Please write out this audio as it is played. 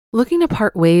Looking to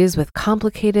part ways with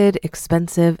complicated,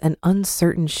 expensive, and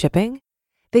uncertain shipping?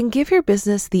 Then give your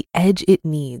business the edge it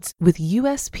needs with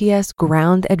USPS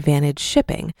Ground Advantage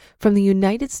shipping from the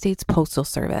United States Postal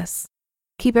Service.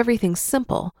 Keep everything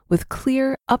simple with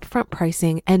clear, upfront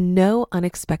pricing and no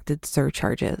unexpected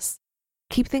surcharges.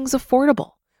 Keep things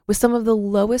affordable with some of the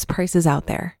lowest prices out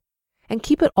there. And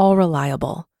keep it all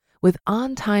reliable with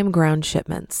on-time ground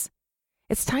shipments.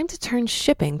 It's time to turn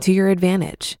shipping to your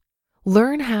advantage.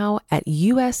 Learn how at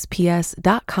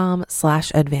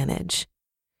USPS.com/advantage.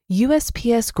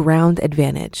 USPS Ground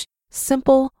Advantage.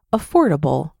 Simple,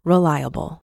 affordable,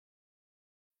 reliable.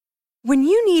 When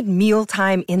you need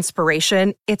mealtime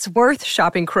inspiration, it's worth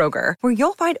shopping Kroger, where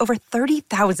you'll find over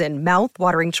 30,000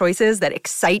 mouth-watering choices that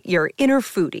excite your inner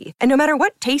foodie. And no matter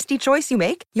what tasty choice you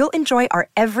make, you'll enjoy our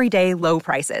everyday low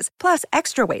prices, plus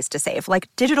extra ways to save, like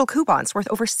digital coupons worth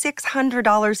over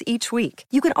 $600 each week.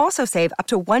 You can also save up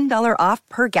to $1 off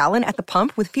per gallon at the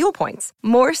pump with fuel points.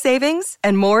 More savings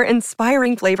and more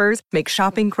inspiring flavors make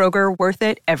shopping Kroger worth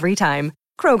it every time.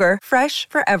 Kroger, fresh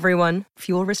for everyone.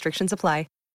 Fuel restrictions apply.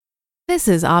 This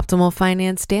is Optimal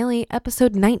Finance Daily,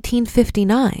 episode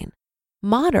 1959,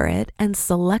 Moderate and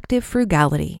Selective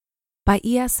Frugality by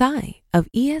ESI of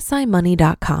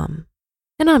esimoney.com.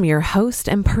 And I'm your host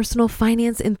and personal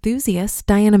finance enthusiast,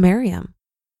 Diana Merriam.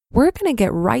 We're going to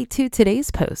get right to today's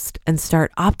post and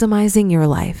start optimizing your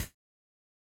life.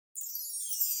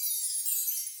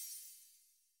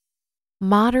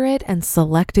 Moderate and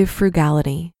Selective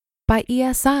Frugality by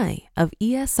ESI of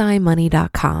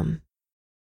esimoney.com.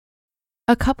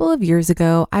 A couple of years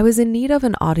ago, I was in need of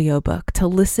an audiobook to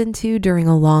listen to during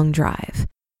a long drive,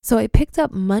 so I picked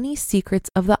up Money Secrets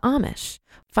of the Amish,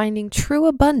 finding true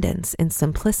abundance in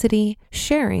simplicity,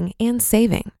 sharing, and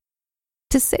saving.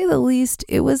 To say the least,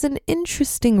 it was an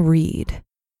interesting read.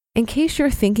 In case you're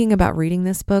thinking about reading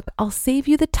this book, I'll save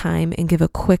you the time and give a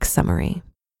quick summary.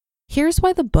 Here's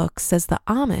why the book says the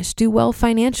Amish do well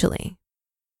financially.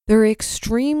 They're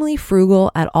extremely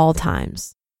frugal at all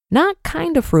times. Not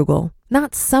kind of frugal,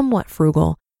 not somewhat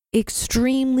frugal,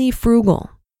 extremely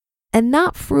frugal. And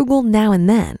not frugal now and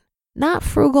then, not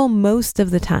frugal most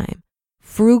of the time,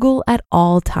 frugal at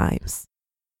all times.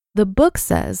 The book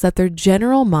says that their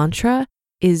general mantra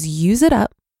is use it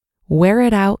up, wear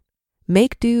it out,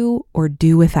 make do or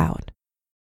do without.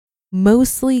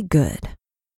 Mostly good.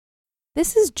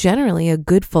 This is generally a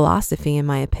good philosophy in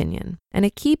my opinion, and a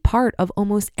key part of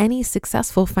almost any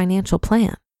successful financial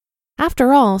plan.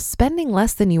 After all, spending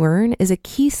less than you earn is a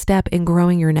key step in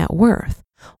growing your net worth,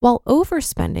 while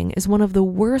overspending is one of the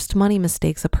worst money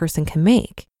mistakes a person can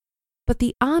make. But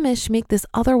the Amish make this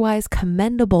otherwise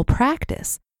commendable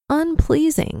practice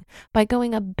unpleasing by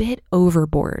going a bit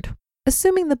overboard,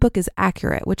 assuming the book is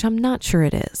accurate, which I'm not sure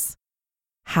it is.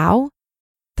 How?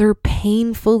 They're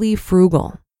painfully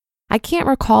frugal. I can't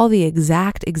recall the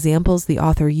exact examples the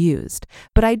author used,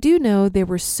 but I do know they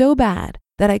were so bad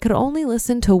that I could only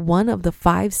listen to one of the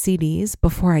 5 CDs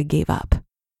before I gave up.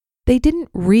 They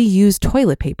didn't reuse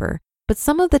toilet paper, but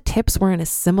some of the tips were in a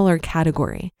similar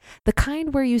category, the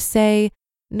kind where you say,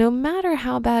 no matter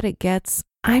how bad it gets,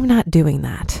 I'm not doing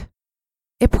that.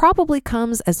 It probably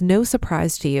comes as no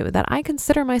surprise to you that I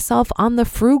consider myself on the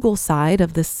frugal side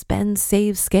of the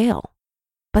spend-save scale.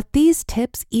 But these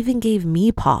tips even gave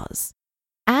me pause.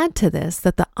 Add to this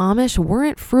that the Amish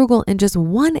weren't frugal in just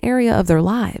one area of their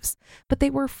lives, but they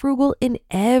were frugal in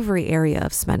every area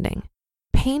of spending.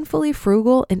 Painfully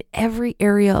frugal in every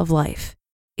area of life.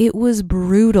 It was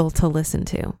brutal to listen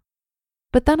to.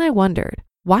 But then I wondered,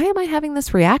 why am I having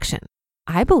this reaction?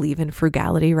 I believe in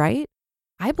frugality, right?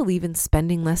 I believe in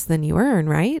spending less than you earn,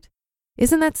 right?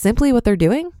 Isn't that simply what they're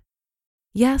doing?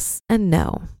 Yes and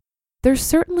no. They're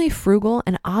certainly frugal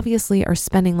and obviously are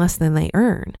spending less than they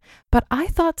earn, but I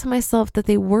thought to myself that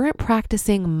they weren't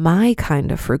practicing my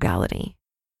kind of frugality.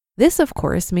 This, of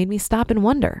course, made me stop and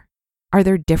wonder, are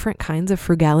there different kinds of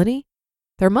frugality?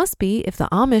 There must be if the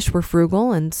Amish were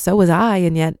frugal and so was I,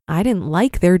 and yet I didn't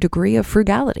like their degree of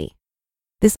frugality.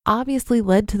 This obviously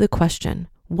led to the question,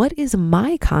 what is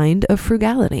my kind of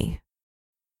frugality?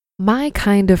 My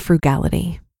kind of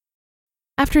frugality.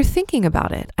 After thinking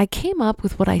about it, I came up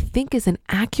with what I think is an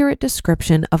accurate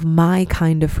description of my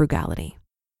kind of frugality.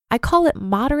 I call it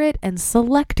moderate and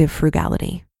selective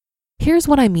frugality. Here's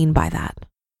what I mean by that.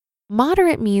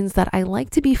 Moderate means that I like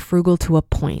to be frugal to a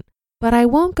point, but I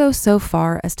won't go so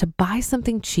far as to buy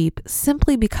something cheap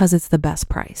simply because it's the best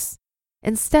price.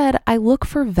 Instead, I look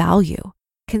for value,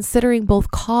 considering both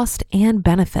cost and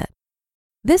benefit.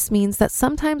 This means that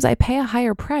sometimes I pay a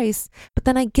higher price, but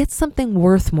then I get something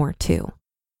worth more too.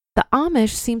 The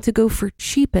Amish seem to go for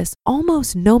cheapest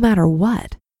almost no matter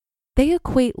what. they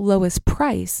equate lowest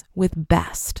price with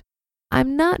best.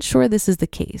 I'm not sure this is the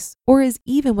case or is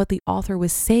even what the author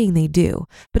was saying they do,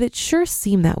 but it sure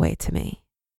seemed that way to me.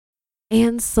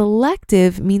 And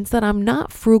selective means that I'm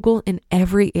not frugal in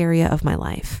every area of my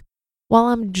life. While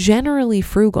I'm generally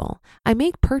frugal, I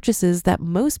make purchases that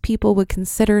most people would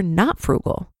consider not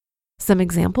frugal. Some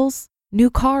examples: new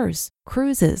cars,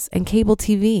 cruises, and cable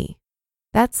TV.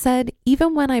 That said,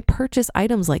 even when I purchase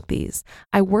items like these,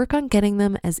 I work on getting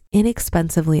them as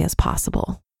inexpensively as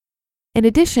possible. In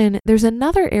addition, there's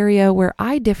another area where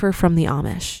I differ from the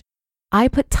Amish. I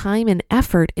put time and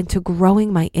effort into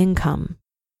growing my income.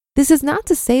 This is not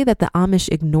to say that the Amish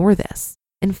ignore this.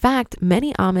 In fact,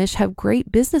 many Amish have great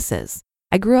businesses.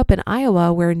 I grew up in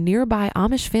Iowa where nearby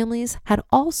Amish families had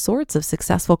all sorts of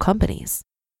successful companies.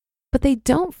 But they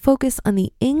don't focus on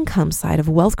the income side of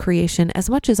wealth creation as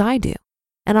much as I do.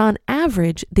 And on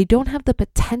average, they don't have the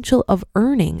potential of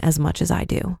earning as much as I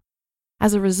do.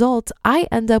 As a result, I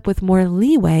end up with more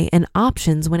leeway and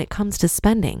options when it comes to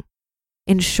spending.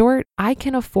 In short, I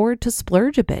can afford to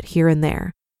splurge a bit here and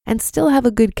there and still have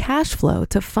a good cash flow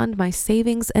to fund my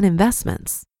savings and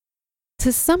investments.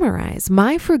 To summarize,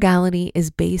 my frugality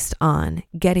is based on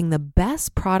getting the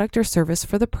best product or service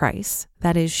for the price,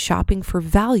 that is, shopping for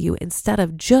value instead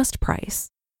of just price,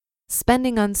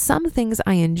 spending on some things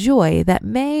I enjoy that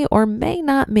may or may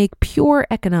not make pure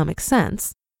economic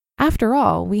sense. After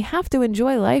all, we have to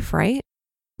enjoy life, right?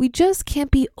 We just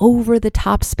can't be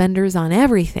over-the-top spenders on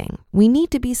everything. We need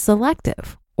to be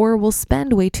selective, or we'll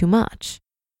spend way too much.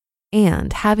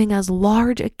 And having as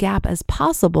large a gap as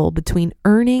possible between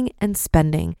earning and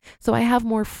spending so I have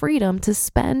more freedom to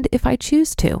spend if I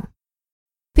choose to.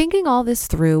 Thinking all this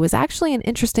through was actually an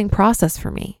interesting process for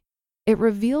me. It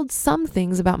revealed some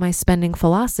things about my spending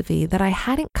philosophy that I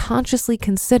hadn't consciously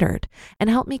considered and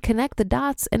helped me connect the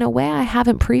dots in a way I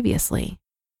haven't previously.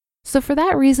 So for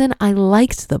that reason, I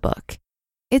liked the book.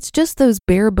 It's just those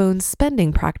bare bones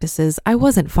spending practices I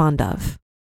wasn't fond of.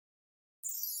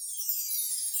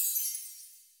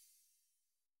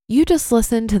 You just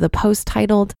listened to the post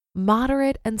titled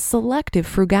Moderate and Selective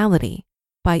Frugality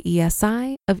by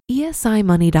ESI of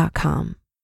esimoney.com.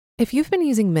 If you've been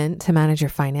using Mint to manage your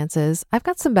finances, I've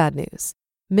got some bad news.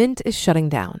 Mint is shutting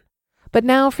down. But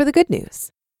now for the good news.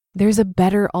 There's a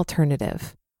better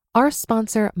alternative. Our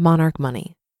sponsor, Monarch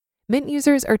Money. Mint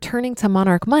users are turning to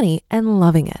Monarch Money and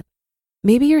loving it.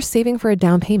 Maybe you're saving for a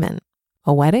down payment,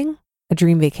 a wedding, a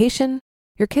dream vacation,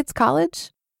 your kid's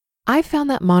college. I found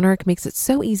that Monarch makes it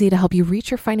so easy to help you reach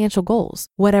your financial goals,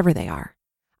 whatever they are.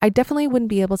 I definitely wouldn't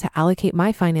be able to allocate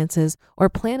my finances or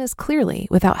plan as clearly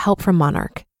without help from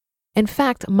Monarch. In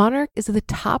fact, Monarch is the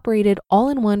top-rated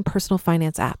all-in-one personal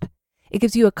finance app. It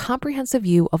gives you a comprehensive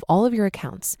view of all of your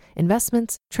accounts,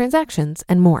 investments, transactions,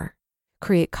 and more.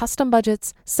 Create custom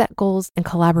budgets, set goals, and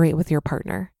collaborate with your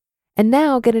partner. And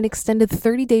now get an extended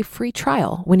 30-day free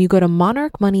trial when you go to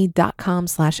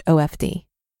monarchmoney.com/OFD.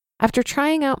 After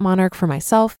trying out Monarch for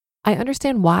myself, I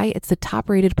understand why it's the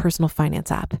top-rated personal finance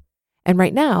app. And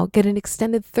right now, get an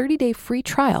extended 30-day free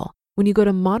trial when you go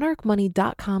to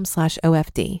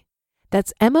monarchmoney.com/OFD.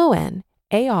 That's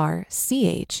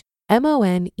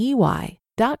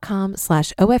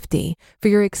monarchmoney.com/OFD for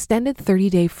your extended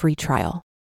 30-day free trial.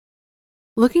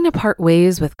 Looking to part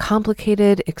ways with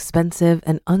complicated, expensive,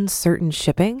 and uncertain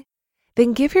shipping?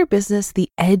 Then give your business the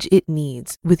edge it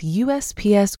needs with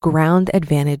USPS Ground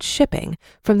Advantage shipping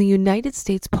from the United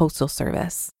States Postal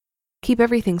Service. Keep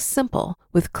everything simple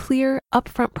with clear,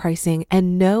 upfront pricing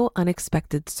and no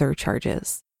unexpected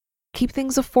surcharges. Keep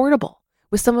things affordable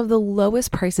with some of the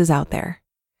lowest prices out there.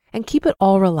 And keep it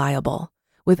all reliable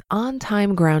with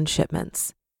on-time ground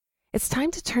shipments. It's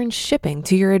time to turn shipping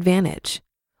to your advantage.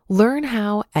 Learn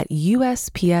how at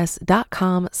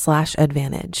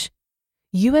USPS.com/advantage.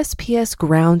 USPS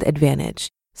Ground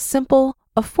Advantage. Simple,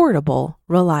 affordable,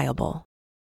 reliable.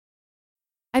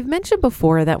 I've mentioned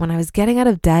before that when I was getting out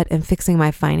of debt and fixing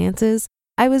my finances,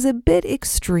 I was a bit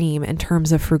extreme in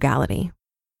terms of frugality.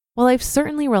 While I've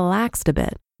certainly relaxed a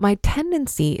bit, my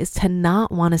tendency is to not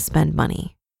want to spend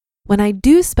money. When I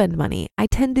do spend money, I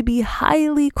tend to be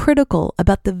highly critical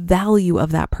about the value of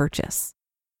that purchase.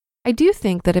 I do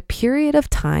think that a period of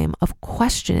time of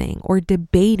questioning or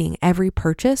debating every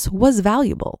purchase was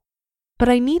valuable, but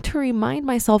I need to remind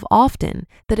myself often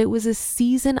that it was a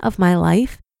season of my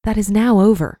life that is now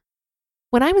over.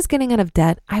 When I was getting out of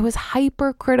debt, I was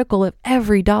hypercritical of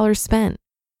every dollar spent.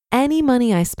 Any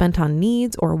money I spent on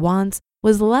needs or wants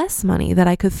was less money that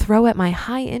I could throw at my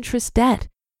high interest debt,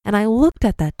 and I looked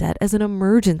at that debt as an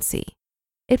emergency.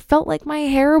 It felt like my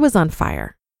hair was on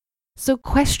fire. So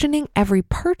questioning every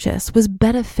purchase was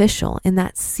beneficial in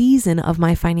that season of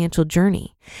my financial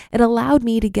journey. It allowed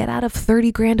me to get out of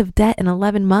 30 grand of debt in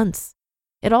 11 months.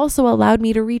 It also allowed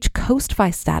me to reach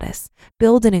Coast-Fi status,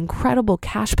 build an incredible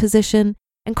cash position,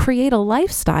 and create a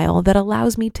lifestyle that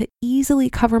allows me to easily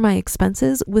cover my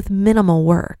expenses with minimal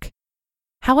work.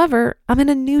 However, I'm in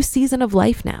a new season of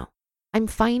life now. I'm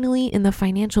finally in the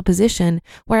financial position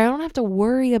where I don't have to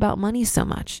worry about money so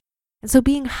much. And so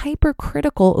being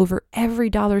hypercritical over every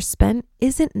dollar spent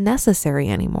isn't necessary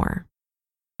anymore.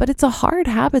 But it's a hard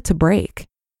habit to break.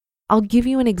 I'll give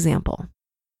you an example.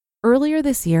 Earlier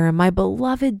this year, my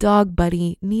beloved dog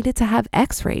Buddy needed to have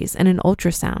x-rays and an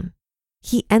ultrasound.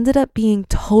 He ended up being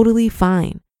totally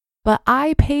fine, but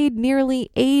I paid nearly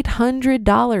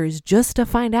 $800 just to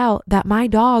find out that my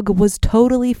dog was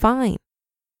totally fine.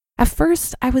 At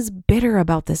first, I was bitter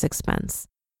about this expense.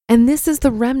 And this is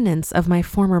the remnants of my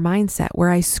former mindset where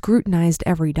I scrutinized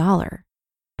every dollar.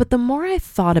 But the more I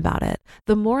thought about it,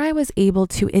 the more I was able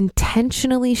to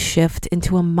intentionally shift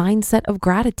into a mindset of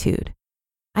gratitude.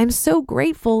 I'm so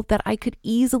grateful that I could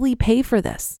easily pay for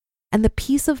this. And the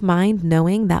peace of mind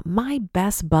knowing that my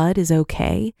best bud is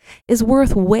okay is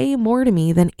worth way more to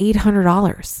me than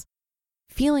 $800.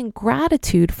 Feeling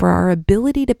gratitude for our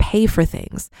ability to pay for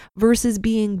things versus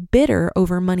being bitter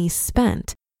over money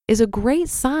spent is a great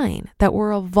sign that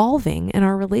we're evolving in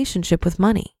our relationship with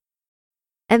money.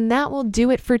 And that will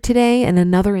do it for today and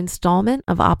another installment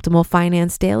of Optimal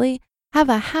Finance Daily. Have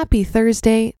a happy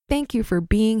Thursday. Thank you for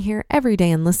being here every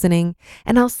day and listening.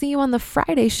 And I'll see you on the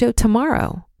Friday show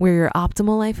tomorrow, where your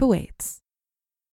optimal life awaits.